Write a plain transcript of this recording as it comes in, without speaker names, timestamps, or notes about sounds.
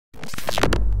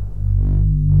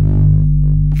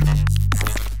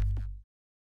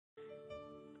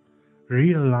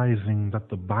realizing that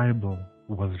the Bible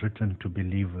was written to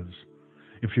believers.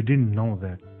 If you didn't know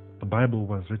that, the Bible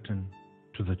was written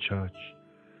to the church.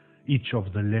 Each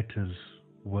of the letters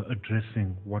were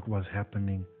addressing what was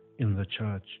happening in the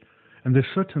church. And there's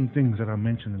certain things that are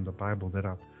mentioned in the Bible that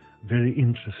are very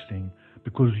interesting,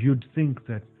 because you'd think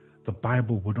that the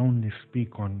Bible would only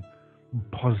speak on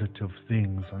positive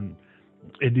things and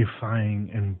edifying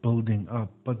and building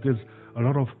up, but there's a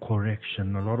lot of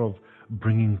correction, a lot of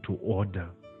bringing to order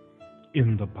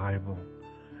in the Bible.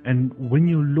 And when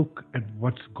you look at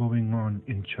what's going on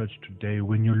in church today,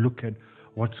 when you look at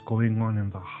what's going on in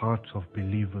the hearts of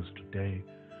believers today,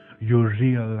 you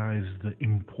realize the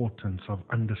importance of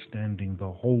understanding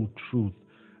the whole truth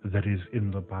that is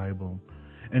in the Bible.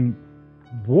 And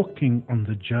walking on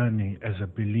the journey as a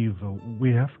believer,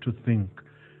 we have to think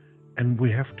and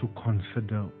we have to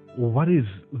consider, what is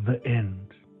the end?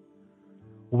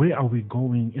 Where are we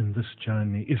going in this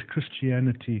journey? Is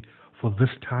Christianity for this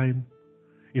time?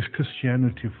 Is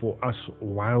Christianity for us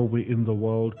while we're in the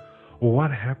world? Or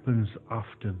what happens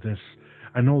after this?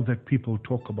 I know that people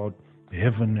talk about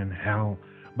heaven and hell,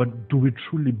 but do we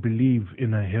truly believe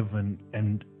in a heaven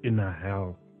and in a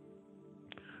hell?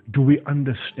 Do we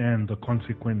understand the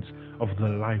consequence of the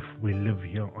life we live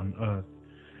here on earth?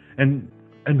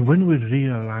 And when we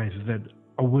realize that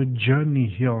our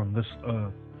journey here on this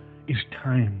earth is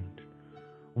timed,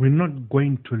 we're not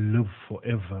going to live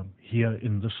forever here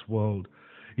in this world.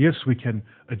 Yes, we can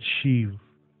achieve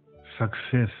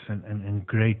success and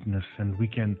greatness, and we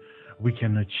can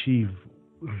achieve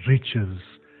riches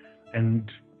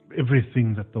and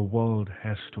everything that the world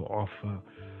has to offer.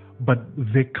 But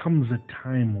there comes a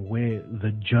time where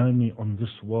the journey on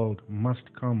this world must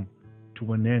come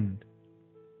to an end.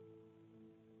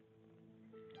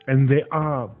 And there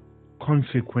are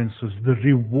consequences. The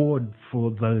reward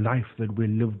for the life that we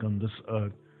lived on this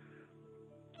earth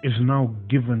is now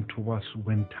given to us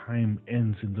when time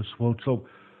ends in this world. So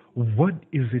what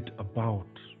is it about?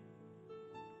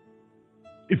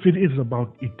 If it is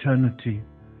about eternity,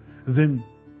 then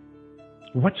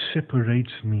what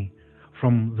separates me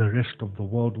from the rest of the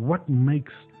world? What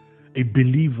makes a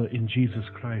believer in Jesus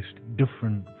Christ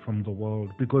different from the world?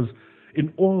 Because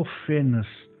in all fairness,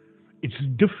 it's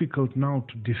difficult now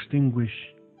to distinguish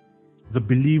the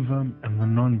believer and the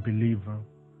non-believer.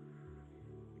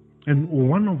 And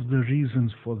one of the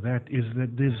reasons for that is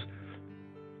that there's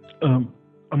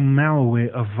a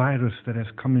malware, a virus that has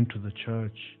come into the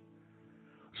church.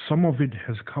 Some of it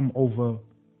has come over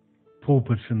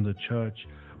pulpits in the church,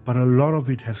 but a lot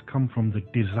of it has come from the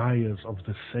desires of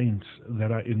the saints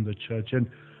that are in the church. And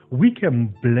we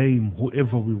can blame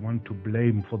whoever we want to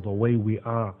blame for the way we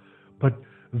are, but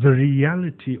the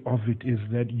reality of it is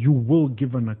that you will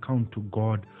give an account to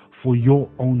God for your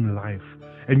own life.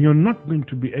 And you're not going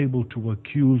to be able to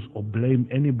accuse or blame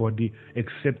anybody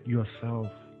except yourself.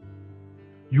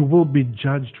 You will be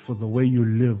judged for the way you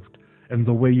lived and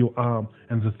the way you are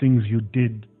and the things you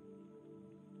did.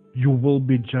 You will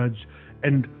be judged.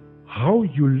 And how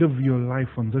you live your life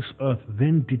on this earth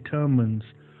then determines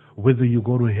whether you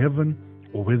go to heaven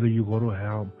or whether you go to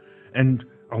hell. And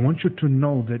I want you to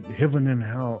know that heaven and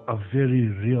hell are very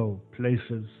real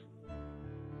places.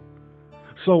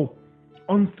 So,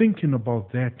 on thinking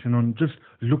about that and on just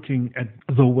looking at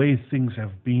the way things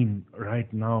have been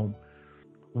right now,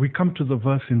 we come to the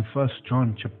verse in 1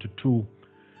 John chapter 2,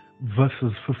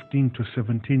 verses 15 to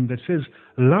 17 that says,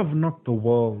 "Love not the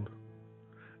world,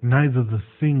 neither the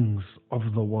things of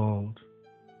the world.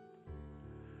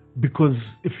 Because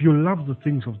if you love the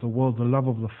things of the world, the love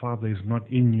of the Father is not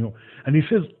in you." And he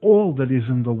says, all that is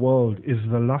in the world is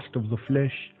the lust of the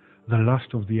flesh, the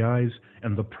lust of the eyes,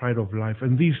 and the pride of life.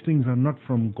 And these things are not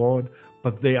from God,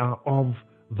 but they are of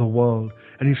the world.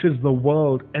 And he says the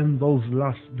world and those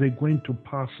lusts, they're going to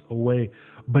pass away.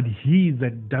 But he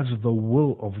that does the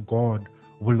will of God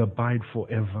will abide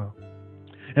forever.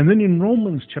 And then in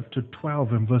Romans chapter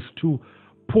 12 and verse 2,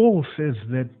 Paul says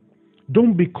that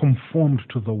don't be conformed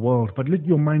to the world, but let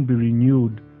your mind be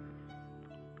renewed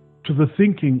to the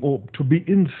thinking, or to be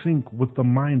in sync with the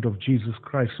mind of Jesus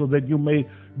Christ, so that you may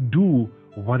do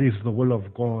what is the will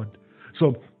of God.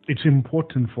 So it's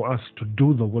important for us to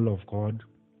do the will of God,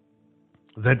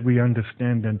 that we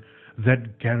understand, and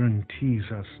that guarantees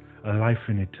us a life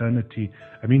in eternity.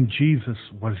 I mean, Jesus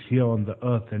was here on the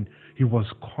earth and he was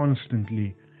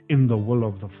constantly in the will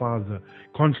of the Father,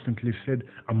 constantly said,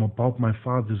 "I'm about my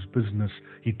Father's business."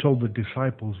 He told the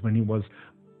disciples when he was,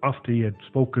 after he had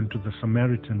spoken to the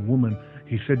Samaritan woman,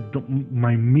 he said,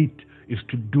 "My meat is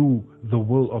to do the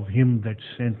will of him that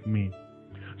sent me."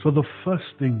 So the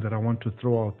first thing that I want to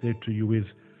throw out there to you is,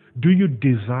 do you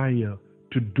desire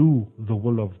to do the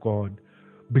will of God,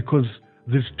 because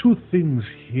there's two things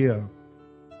here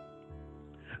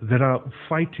that are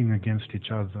fighting against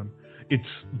each other. It's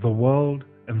the world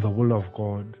and the will of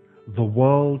God. The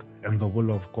world and the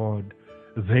will of God,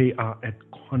 they are at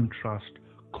contrast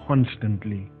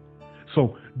constantly.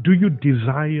 So, do you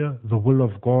desire the will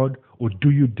of God, or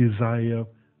do you desire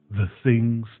the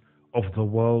things of the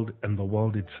world and the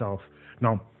world itself?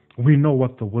 Now, we know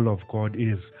what the will of God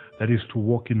is. That is to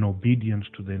walk in obedience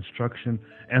to the instruction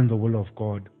and the will of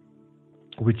God,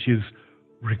 which is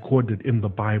recorded in the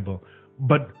Bible.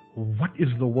 But what is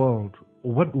the world?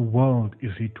 What world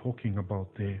is he talking about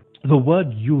there? The word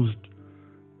used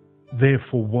there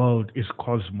for world is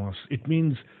cosmos. It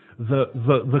means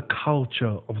the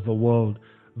culture of the world,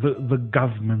 the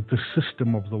government, the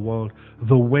system of the world,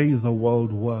 the way the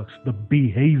world works, the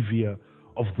behavior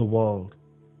of the world.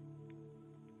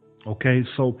 Okay,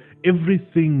 so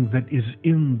everything that is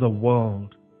in the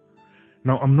world.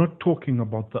 Now, I'm not talking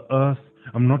about the earth.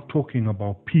 I'm not talking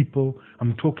about people.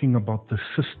 I'm talking about the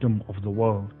system of the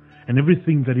world. And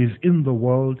everything that is in the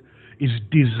world is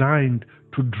designed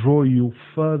to draw you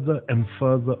further and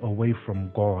further away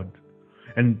from God.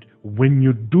 And when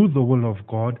you do the will of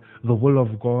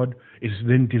God is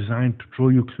then designed to draw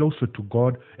you closer to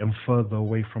God and further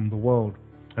away from the world.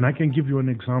 And I can give you an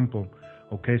example,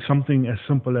 okay? Something as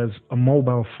simple as a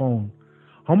mobile phone.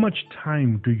 How much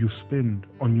time do you spend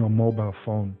on your mobile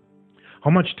phone? How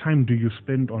much time do you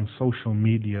spend on social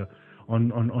media,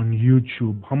 on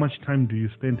YouTube? How much time do you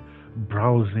spend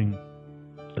browsing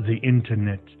the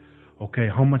internet? Okay,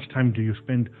 how much time do you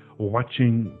spend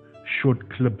watching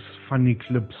short clips, funny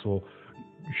clips, or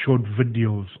short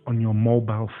videos on your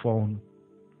mobile phone?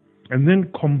 And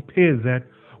then compare that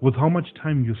with how much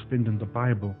time you spend in the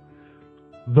Bible.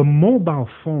 The mobile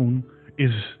phone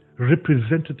is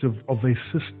representative of a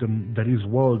system that is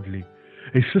worldly,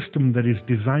 a system that is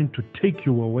designed to take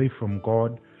you away from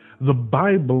God. The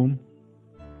Bible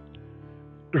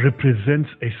represents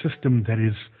a system that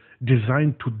is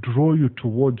designed to draw you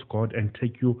towards God and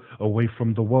take you away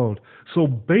from the world. So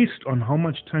based on how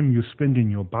much time you spend in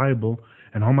your Bible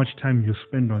and how much time you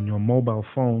spend on your mobile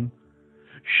phone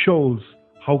shows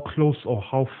how close or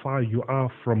how far you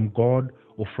are from God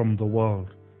or from the world.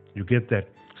 You get that?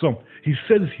 So he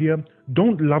says here,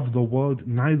 don't love the world,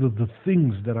 neither the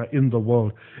things that are in the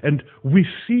world. And we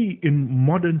see in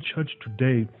modern church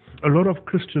today, a lot of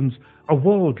Christians are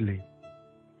worldly.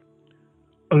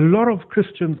 A lot of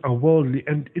Christians are worldly,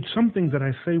 and it's something that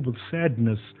I say with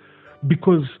sadness,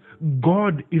 because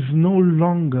God is no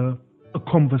longer a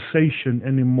conversation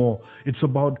anymore. It's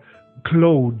about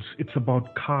clothes, it's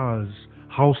about cars,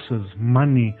 houses,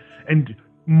 money, and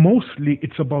mostly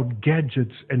it's about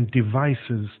gadgets and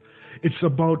devices. It's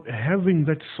about having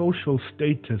that social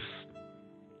status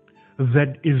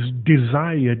that is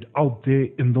desired out there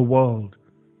in the world.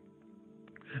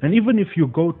 And even if you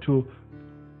go to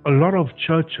a lot of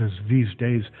churches these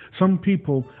days, some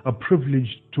people are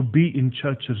privileged to be in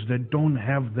churches that don't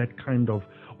have that kind of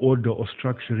order or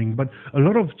structuring. But a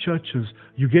lot of churches,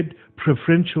 you get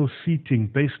preferential seating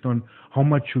based on how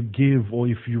much you give, or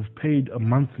if you've paid a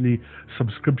monthly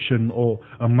subscription or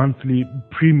a monthly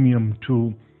premium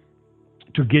to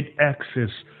get access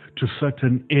to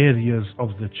certain areas of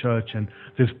the church. And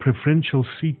there's preferential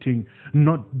seating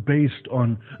not based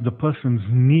on the person's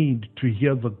need to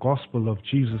hear the gospel of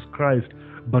Jesus Christ,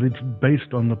 but it's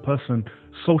based on the person's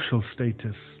social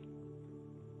status.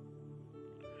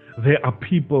 There are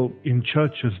people in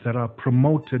churches that are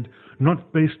promoted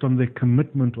not based on their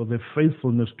commitment or their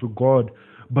faithfulness to God,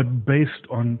 but based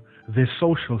on their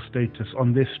social status,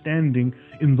 on their standing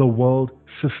in the world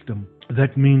system.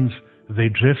 That means they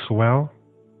dress well.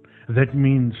 That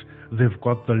means they've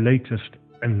got the latest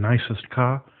and nicest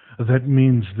car. That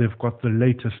means they've got the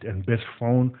latest and best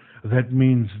phone. That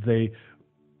means they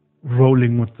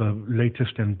rolling with the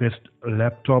latest and best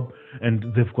laptop, and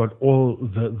they've got all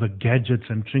the gadgets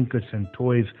and trinkets and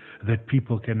toys that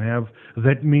people can have.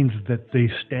 That means that they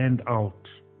stand out.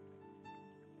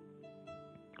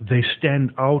 They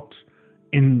stand out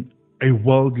in a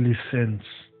worldly sense.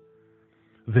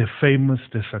 They're famous,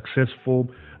 they're successful,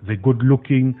 they're good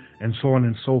looking, and so on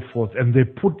and so forth. And they're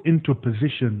put into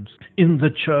positions in the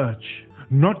church,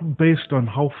 not based on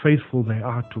how faithful they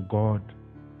are to God,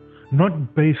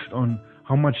 not based on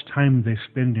how much time they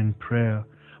spend in prayer,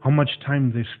 how much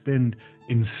time they spend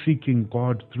in seeking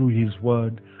God through His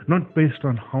Word, not based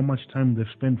on how much time they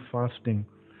spend fasting,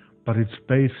 but it's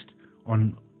based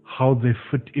on how they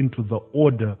fit into the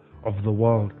order of the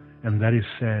world. And that is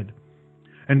sad.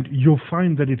 And you'll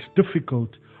find that it's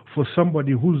difficult for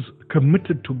somebody who's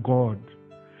committed to God,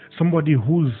 somebody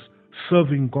who's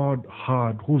serving God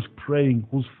hard, who's praying,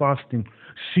 who's fasting,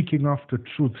 seeking after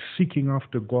truth, seeking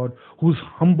after God, who's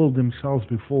humbled themselves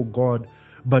before God,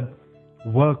 but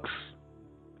works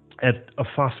at a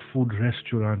fast food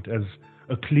restaurant as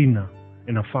a cleaner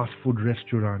in a fast food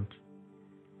restaurant.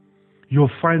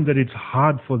 You'll find that it's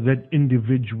hard for that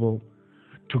individual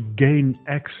to gain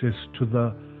access to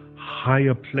the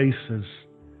higher places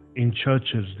in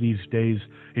churches these days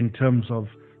in terms of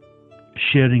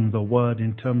sharing the word,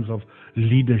 in terms of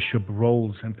leadership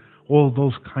roles and all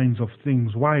those kinds of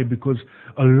things. Why? Because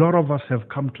a lot of us have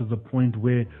come to the point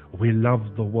where we love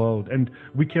the world, and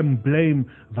we can blame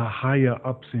the higher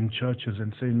ups in churches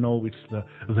and say, no, it's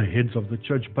the heads of the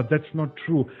church. But that's not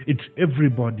true. It's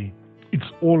everybody. It's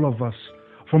all of us,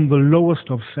 from the lowest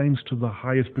of saints to the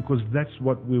highest, because that's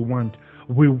what we want.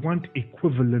 We want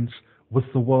equivalence with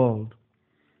the world.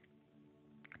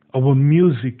 Our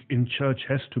music in church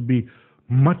has to be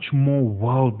much more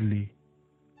worldly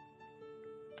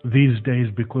these days,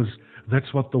 because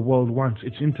that's what the world wants.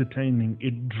 It's entertaining.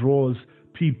 It draws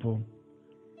people.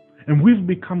 And we've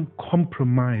become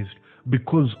compromised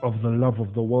because of the love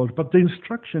of the world. But the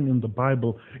instruction in the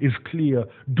Bible is clear.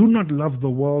 Do not love the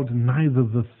world, neither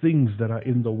the things that are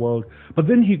in the world. But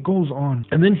then he goes on,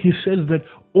 and then he says that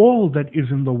all that is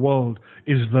in the world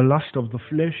is the lust of the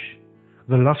flesh,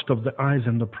 the lust of the eyes,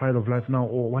 and the pride of life. Now,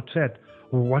 what's that?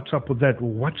 What's up with that?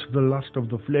 What's the lust of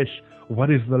the flesh? What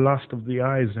is the lust of the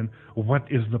eyes? And what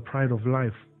is the pride of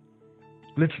life?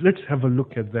 Let's have a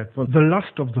look at that. For the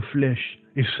lust of the flesh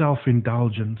is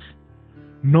self-indulgence.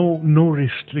 No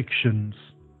restrictions.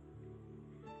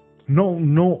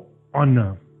 No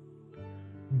honor.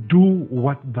 Do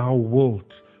what thou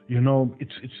wilt.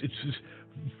 It's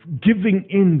giving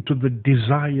in to the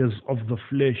desires of the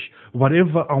flesh.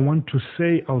 Whatever I want to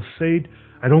say, I'll say it.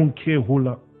 I don't care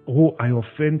who I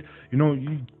offend.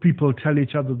 People tell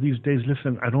each other these days,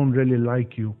 listen, I don't really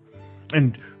like you.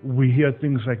 And we hear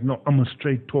things like, no, I'm a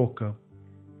straight talker.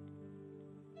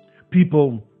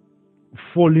 People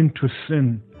fall into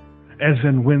sin as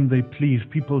and when they please.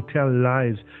 People tell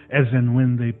lies as and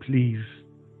when they please.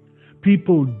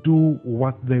 People do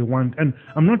what they want. And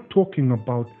I'm not talking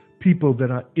about people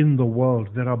that are in the world,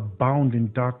 that are bound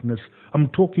in darkness. I'm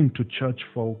talking to church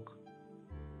folk.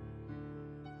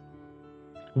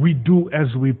 We do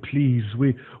as we please.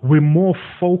 We're more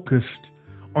focused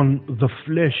on the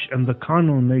flesh and the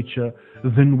carnal nature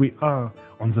than we are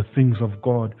on the things of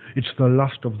God. It's the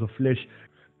lust of the flesh,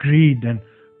 greed and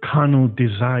carnal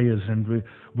desires, and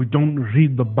we don't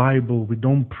read the Bible, we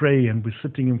don't pray, and we're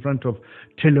sitting in front of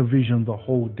television the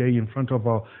whole day, in front of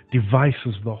our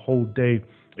devices the whole day.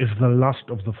 Is the lust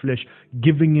of the flesh,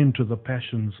 giving in to the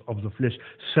passions of the flesh,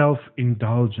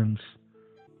 self-indulgence.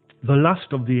 The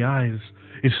lust of the eyes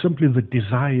is simply the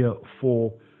desire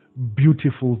for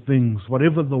beautiful things,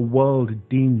 whatever the world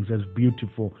deems as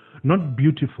beautiful, not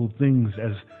beautiful things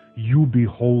as you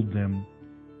behold them.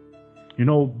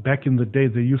 Back in the day,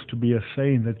 there used to be a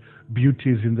saying that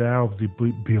beauty is in the eye of the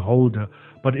beholder,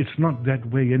 but it's not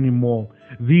that way anymore.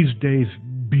 These days,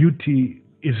 beauty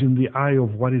is in the eye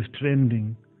of what is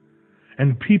trending.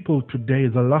 And people today,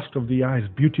 the lust of the eyes,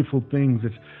 beautiful things,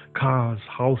 it's cars,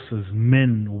 houses,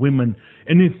 men, women,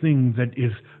 anything that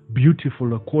is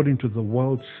beautiful according to the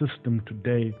world system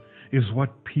today is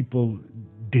what people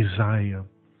desire.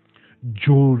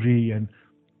 Jewelry and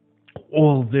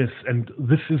all this, and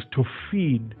this is to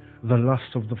feed the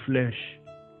lust of the flesh.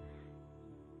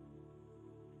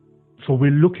 So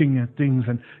we're looking at things,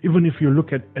 and even if you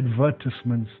look at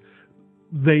advertisements,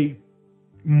 they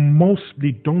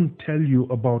mostly don't tell you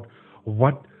about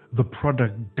what the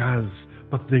product does,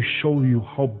 but they show you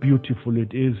how beautiful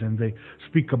it is, and they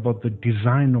speak about the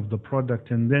design of the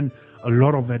product. And then a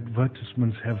lot of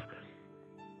advertisements have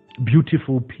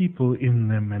beautiful people in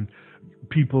them, and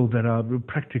people that are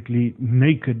practically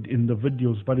naked in the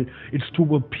videos, but it's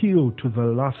to appeal to the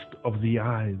lust of the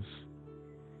eyes.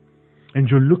 And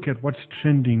you look at what's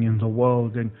trending in the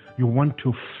world, and you want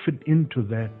to fit into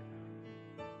that.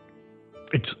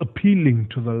 It's appealing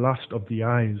to the lust of the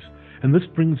eyes. And this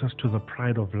brings us to the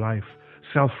pride of life,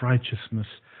 self-righteousness,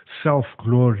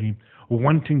 self-glory,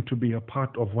 wanting to be a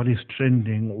part of what is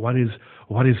trending, what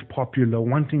is popular,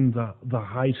 wanting the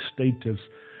high status.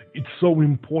 It's so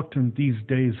important these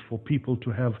days for people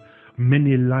to have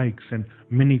many likes and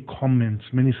many comments,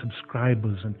 many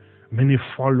subscribers and many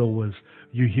followers.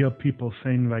 You hear people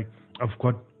saying like, I've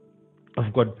got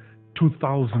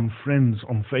 2,000 friends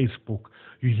on Facebook.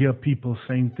 You hear people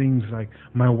saying things like,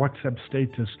 my WhatsApp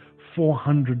status,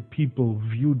 400 people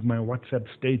viewed my WhatsApp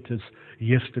status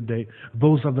yesterday.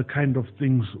 Those are the kind of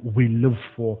things we live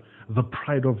for. The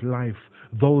pride of life.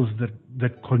 Those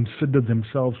that consider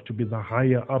themselves to be the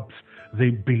higher ups, they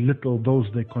belittle those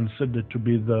they consider to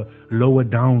be the lower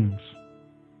downs.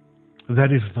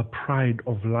 That is the pride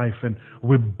of life, and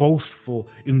we're boastful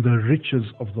in the riches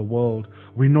of the world.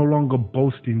 We no longer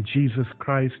boast in Jesus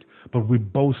Christ, but we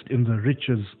boast in the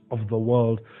riches of the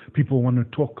world. People want to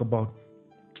talk about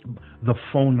the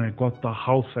phone I got, the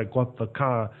house I got, the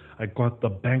car I got, the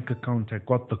bank account I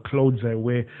got, the clothes I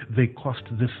wear. They cost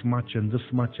this much and this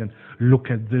much, and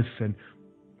look at this.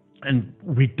 And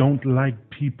we don't like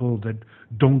people that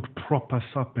don't prop us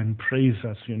up and praise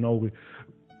us. You know,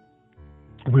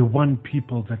 we want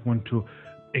people that want to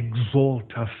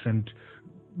exalt us and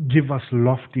give us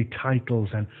lofty titles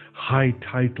and high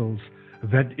titles.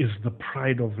 That is the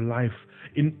pride of life.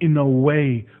 In a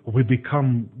way, we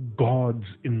become gods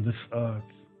in this earth.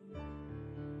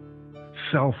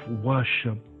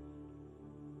 Self-worship.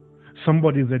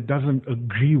 Somebody that doesn't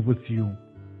agree with you,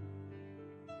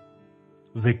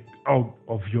 they're out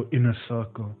of your inner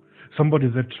circle. Somebody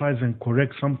that tries and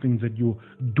corrects something that you're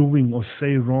doing or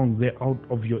say wrong, they're out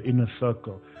of your inner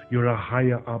circle. You're a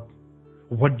higher up.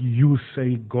 What you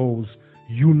say goes.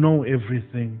 You know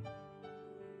everything.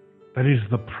 That is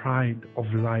the pride of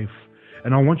life.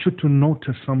 And I want you to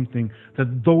notice something,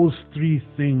 that those three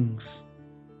things,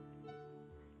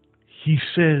 he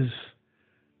says,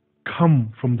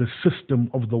 come from the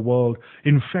system of the world.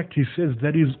 In fact, he says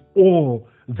that is all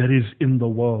that is in the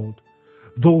world.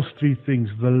 Those three things,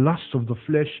 the lust of the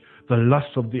flesh, the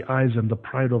lust of the eyes, and the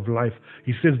pride of life.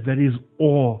 He says that is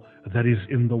all that is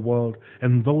in the world.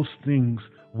 And those things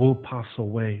will pass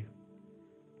away.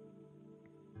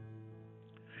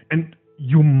 And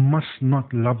you must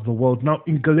not love the world. Now,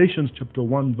 in Galatians chapter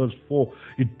 1, verse 4,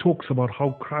 it talks about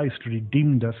how Christ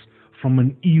redeemed us from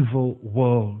an evil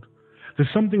world.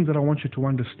 There's something that I want you to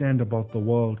understand about the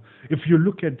world. If you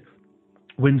look at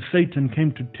when Satan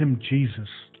came to tempt Jesus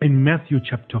in Matthew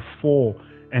chapter 4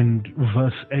 and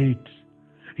verse 8,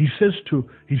 he says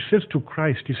to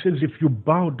Christ, he says, if you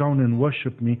bow down and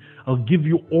worship me, I'll give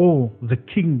you all the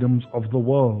kingdoms of the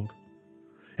world.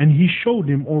 And he showed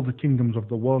him all the kingdoms of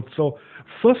the world. So,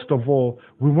 first of all,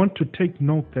 we want to take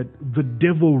note that the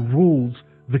devil rules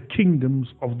the kingdoms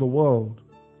of the world.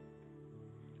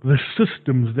 The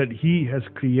systems that he has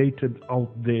created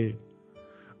out there.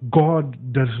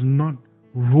 God does not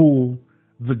rule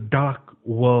the dark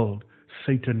world.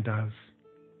 Satan does.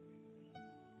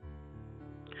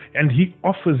 And he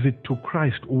offers it to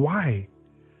Christ. Why?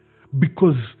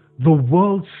 Because the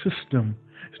world system,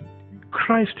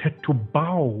 Christ had to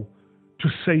bow to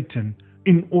Satan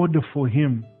in order for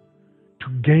him to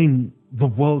gain the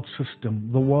world system,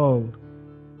 the world.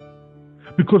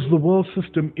 Because the world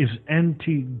system is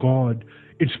anti-God.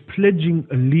 It's pledging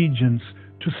allegiance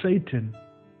to Satan.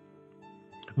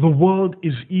 The world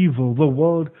is evil. The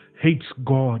world hates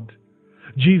God.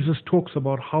 Jesus talks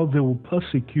about how they will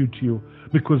persecute you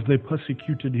because they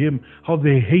persecuted him, how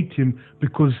they hate him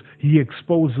because he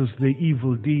exposes their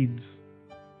evil deeds.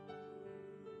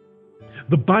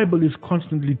 The Bible is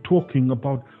constantly talking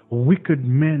about wicked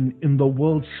men in the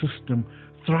world system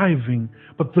thriving,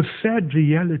 but the sad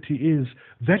reality is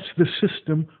that's the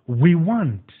system we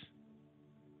want.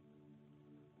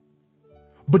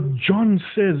 But John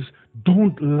says,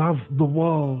 don't love the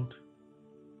world.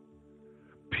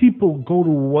 People go to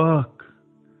work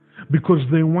because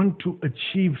they want to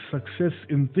achieve success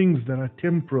in things that are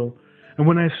temporal. And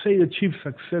when I say achieve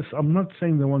success, I'm not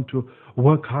saying they want to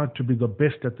work hard to be the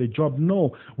best at their job.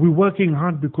 No, we're working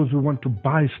hard because we want to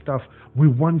buy stuff. We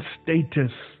want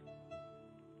status.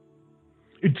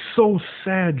 It's so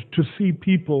sad to see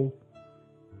people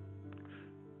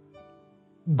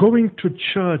going to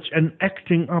church and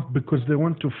acting up because they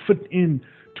want to fit in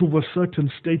to a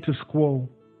certain status quo.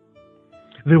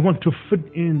 They want to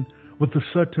fit in with a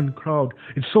certain crowd.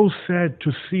 It's so sad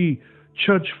to see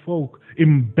church folk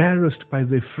embarrassed by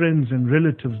their friends and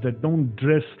relatives that don't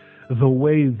dress the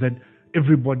way that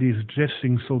everybody is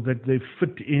dressing so that they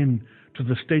fit in to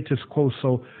the status quo.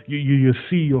 So you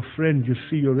see your friend, you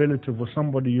see your relative or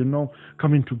somebody you know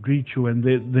coming to greet you, and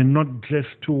they're not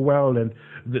dressed too well, and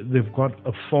they've got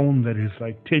a phone that is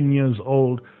like 10 years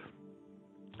old.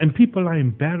 And people are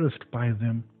embarrassed by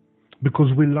them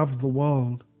because we love the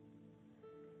world.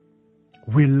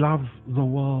 We love the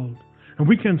world. And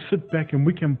we can sit back and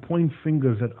we can point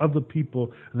fingers at other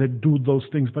people that do those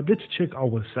things, but let's check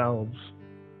ourselves.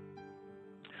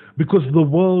 Because the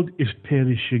world is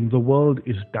perishing, the world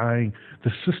is dying,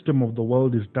 the system of the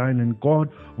world is dying, and God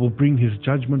will bring his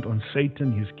judgment on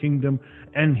Satan, his kingdom,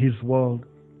 and his world.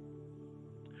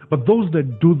 But those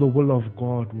that do the will of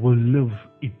God will live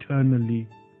eternally.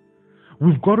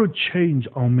 We've got to change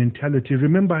our mentality.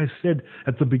 Remember, I said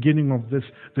at the beginning of this,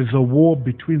 there's a war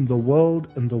between the world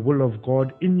and the will of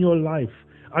God in your life.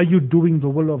 Are you doing the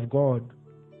will of God?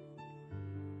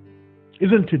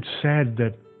 Isn't it sad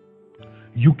that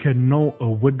you can know a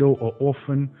widow or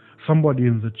orphan, somebody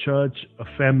in the church, a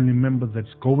family member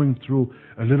that's going through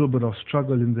a little bit of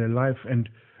struggle in their life, and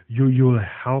you'll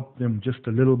help them just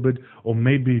a little bit, or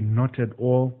maybe not at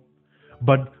all.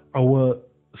 But our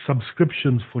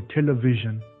subscriptions for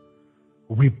television,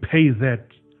 we pay that.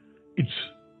 It's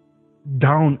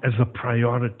down as a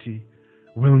priority.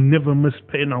 We'll never miss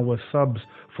paying our subs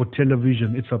for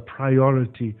television. It's a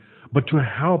priority. But to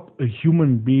help a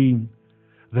human being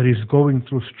that is going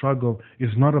through struggle is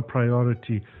not a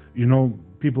priority. You know,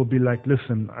 people be like,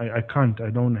 listen, I can't, I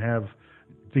don't have,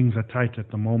 things are tight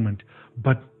at the moment.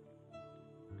 But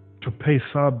to pay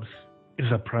subs is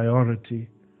a priority.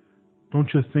 Don't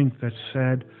you think that's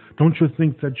sad? Don't you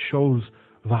think that shows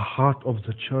the heart of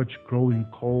the church growing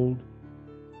cold?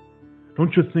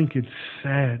 Don't you think it's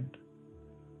sad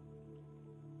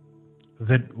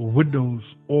that widows,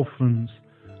 orphans,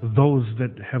 those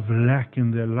that have lack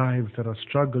in their lives, that are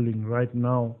struggling right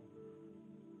now,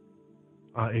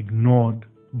 are ignored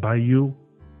by you?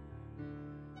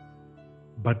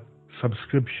 But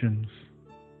subscriptions,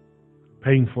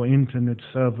 paying for internet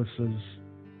services,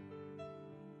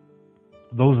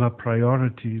 those are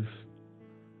priorities.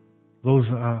 Those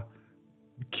are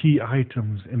key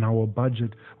items in our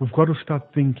budget. We've got to start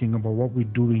thinking about what we're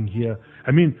doing here.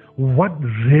 I mean, what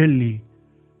really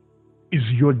is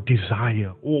your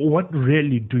desire? Or what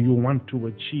really do you want to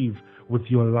achieve with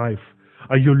your life?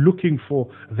 Are you looking for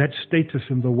that status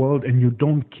in the world and you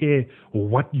don't care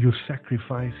what you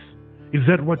sacrifice? Is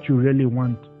that what you really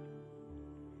want?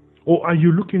 Or are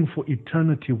you looking for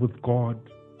eternity with God?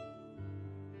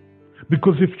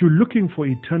 Because if you're looking for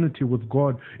eternity with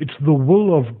God, it's the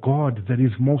will of God that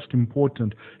is most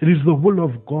important. It is the will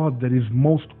of God that is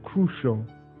most crucial.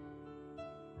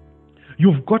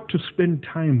 You've got to spend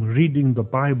time reading the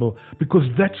Bible because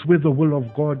that's where the will of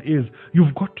God is.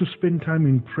 You've got to spend time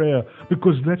in prayer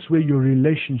because that's where your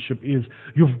relationship is.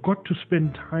 You've got to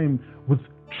spend time with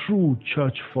true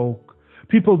church folk,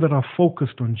 people that are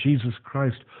focused on Jesus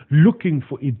Christ, looking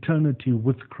for eternity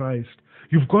with Christ.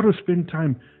 You've got to spend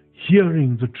time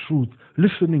hearing the truth,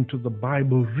 listening to the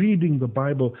Bible, reading the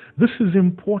Bible. This is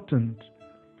important.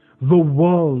 The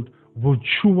world will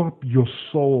chew up your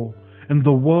soul, and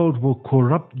the world will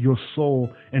corrupt your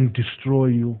soul and destroy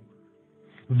you.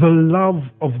 The love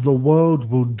of the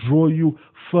world will draw you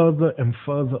further and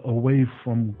further away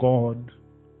from God.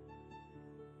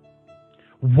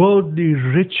 Worldly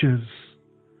riches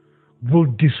will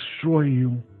destroy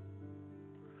you.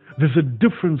 There's a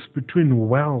difference between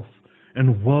wealth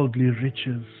and worldly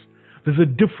riches. There's a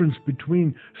difference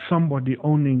between somebody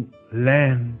owning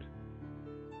land,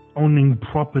 owning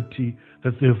property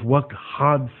that they've worked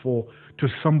hard for, to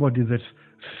somebody that's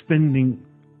spending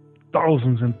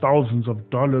thousands and thousands of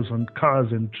dollars on cars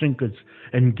and trinkets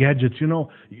and gadgets. You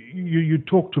know, you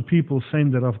talk to people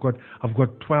saying that I've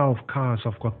got 12 cars,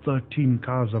 I've got 13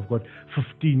 cars, I've got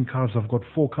 15 cars, I've got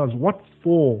 4 cars. What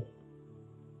for?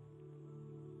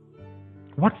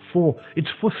 What for? It's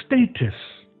for status.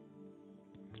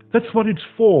 That's what it's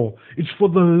for. It's for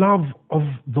the love of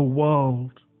the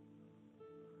world.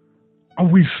 Are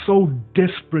we so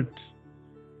desperate?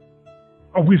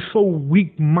 Are we so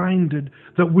weak-minded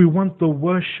that we want the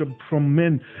worship from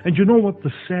men? And you know what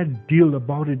the sad deal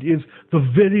about it is? The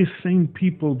very same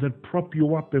people that prop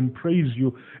you up and praise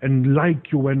you and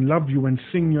like you and love you and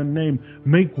sing your name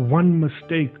make one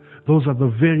mistake. Those are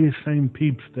the very same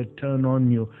peeps that turn on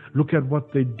you. Look at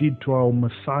what they did to our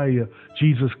Messiah,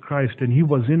 Jesus Christ, and he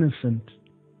was innocent.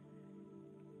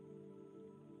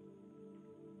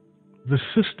 The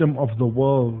system of the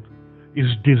world is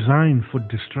designed for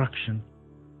destruction.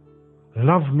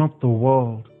 Love not the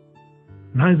world,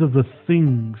 neither the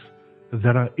things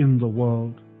that are in the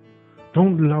world.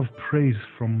 Don't love praise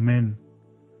from men.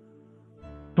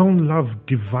 Don't love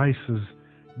devices,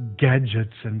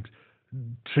 gadgets, and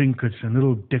trinkets and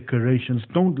little decorations.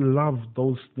 Don't love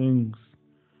those things.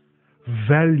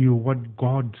 Value what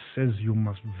God says you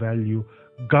must value.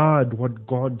 Guard what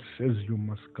God says you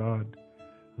must guard,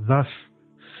 thus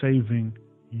saving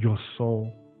your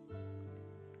soul.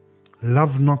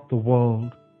 Love not the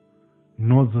world,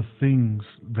 nor the things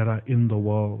that are in the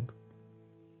world.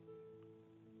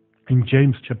 In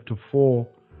James chapter 4,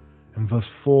 In verse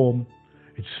 4,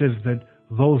 it says that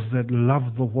those that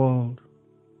love the world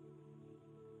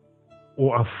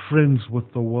or are friends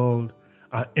with the world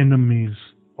are enemies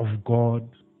of God.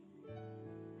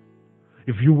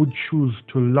 If you would choose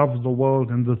to love the world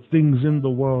and the things in the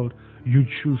world, you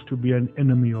choose to be an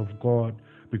enemy of God.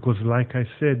 Because like I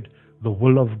said, the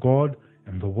will of God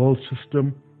and the world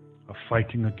system are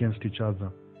fighting against each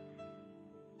other.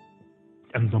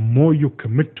 And the more you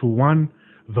commit to one,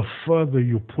 the further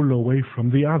you pull away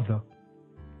from the other.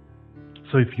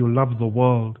 So if you love the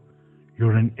world,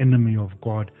 you're an enemy of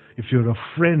God. If you're a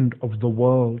friend of the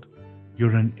world,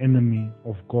 you're an enemy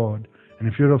of God. And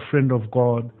if you're a friend of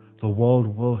God, the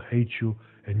world will hate you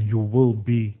and you will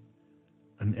be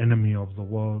an enemy of the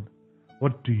world.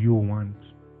 What do you want?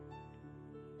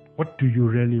 What do you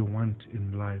really want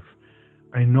in life?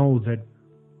 I know that,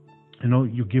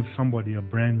 you give somebody a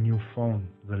brand new phone,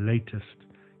 the latest.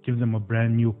 Give them a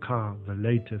brand new car, the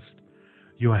latest.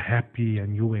 You're happy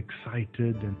and you're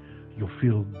excited and you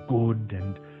feel good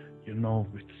and,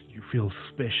 you feel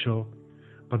special.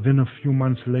 But then a few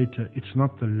months later, it's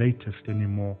not the latest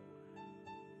anymore.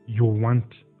 You want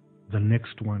the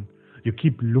next one. You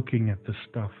keep looking at the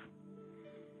stuff.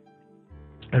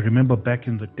 I remember back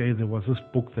in the day, there was this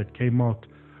book that came out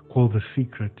called The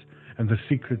Secret. And The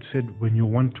Secret said, when you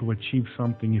want to achieve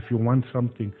something, if you want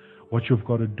something, what you've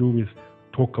got to do is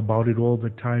talk about it all the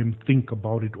time, think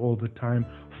about it all the time,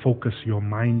 focus your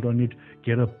mind on it,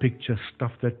 get a picture,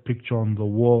 stuff that picture on the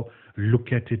wall,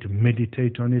 look at it,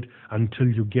 meditate on it until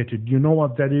you get it. You know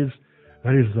what that is?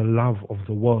 That is the love of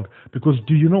the world. Because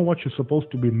do you know what you're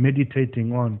supposed to be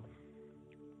meditating on?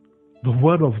 The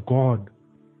Word of God.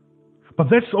 But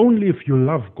that's only if you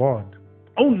love God.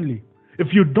 Only. If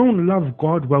you don't love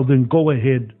God, well then go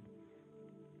ahead.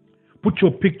 Put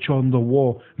your picture on the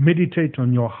wall. Meditate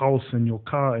on your house and your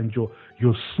car and your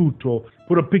suit, or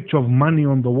put a picture of money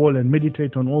on the wall and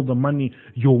meditate on all the money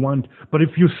you want. But if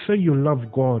you say you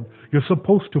love God, you're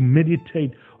supposed to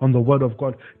meditate on the Word of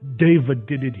God. David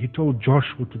did it. He told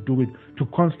Joshua to do it, to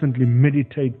constantly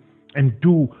meditate and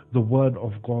do the Word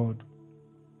of God.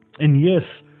 And yes,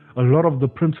 a lot of the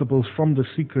principles from The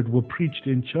Secret were preached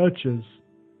in churches.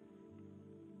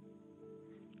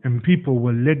 And people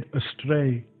were led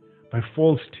astray by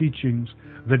false teachings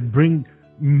that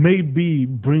maybe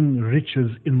bring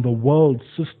riches in the world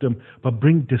system, but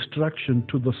bring destruction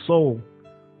to the soul.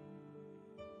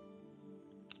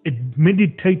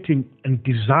 Meditating and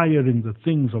desiring the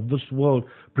things of this world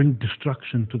bring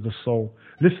destruction to the soul.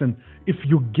 Listen, if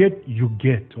you get, you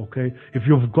get, okay? If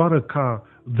you've got a car,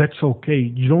 that's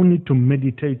okay. You don't need to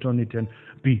meditate on it and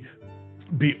be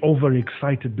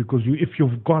overexcited because if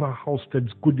you've got a house,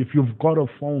 that's good. If you've got a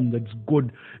phone, that's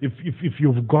good. If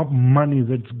you've got money,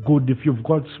 that's good. If you've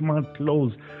got smart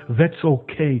clothes, that's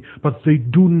okay. But they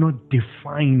do not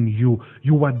define you.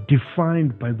 You are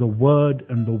defined by the Word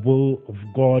and the will of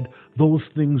God. Those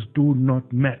things do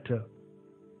not matter.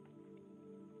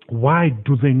 Why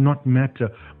do they not matter?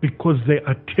 Because they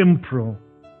are temporal.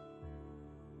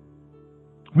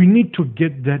 We need to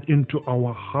get that into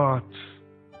our hearts.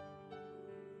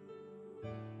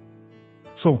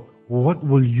 So, what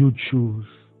will you choose?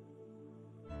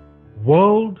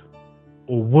 World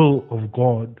or will of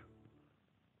God?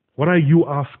 What are you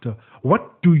after?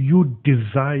 What do you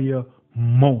desire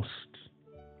most?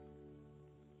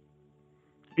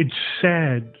 It's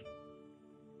sad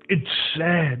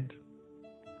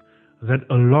that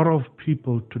a lot of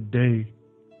people today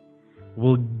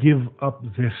will give up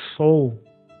their soul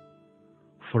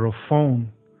for a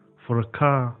phone, for a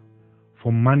car,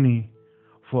 for money,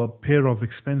 for a pair of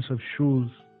expensive shoes,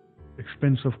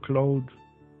 expensive clothes.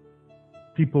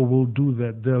 People will do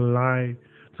that. They'll lie.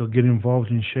 They'll get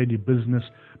involved in shady business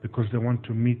because they want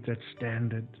to meet that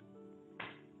standard.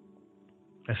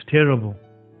 That's terrible.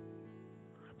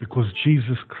 Because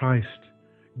Jesus Christ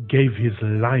gave His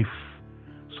life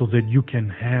so that you can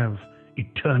have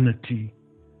eternity.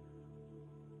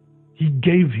 He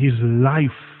gave His life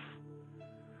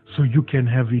so you can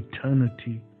have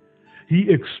eternity. He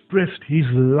expressed His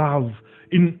love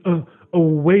in a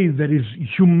way that is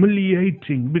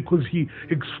humiliating because He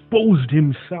exposed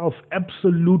Himself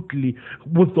absolutely,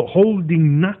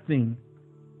 withholding nothing.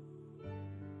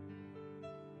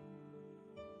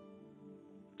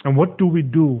 And what do?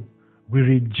 We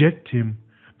reject Him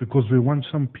because we want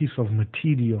some piece of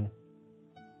material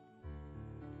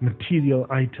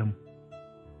item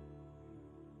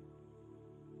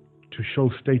to show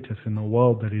status in a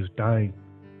world that is dying.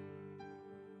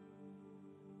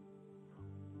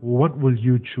 What will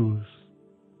you choose?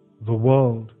 The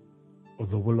world or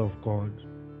the will of God?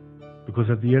 Because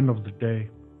at the end of the day,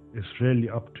 it's really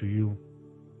up to you.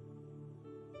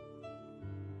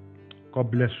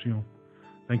 God bless you.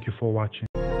 Thank you for watching.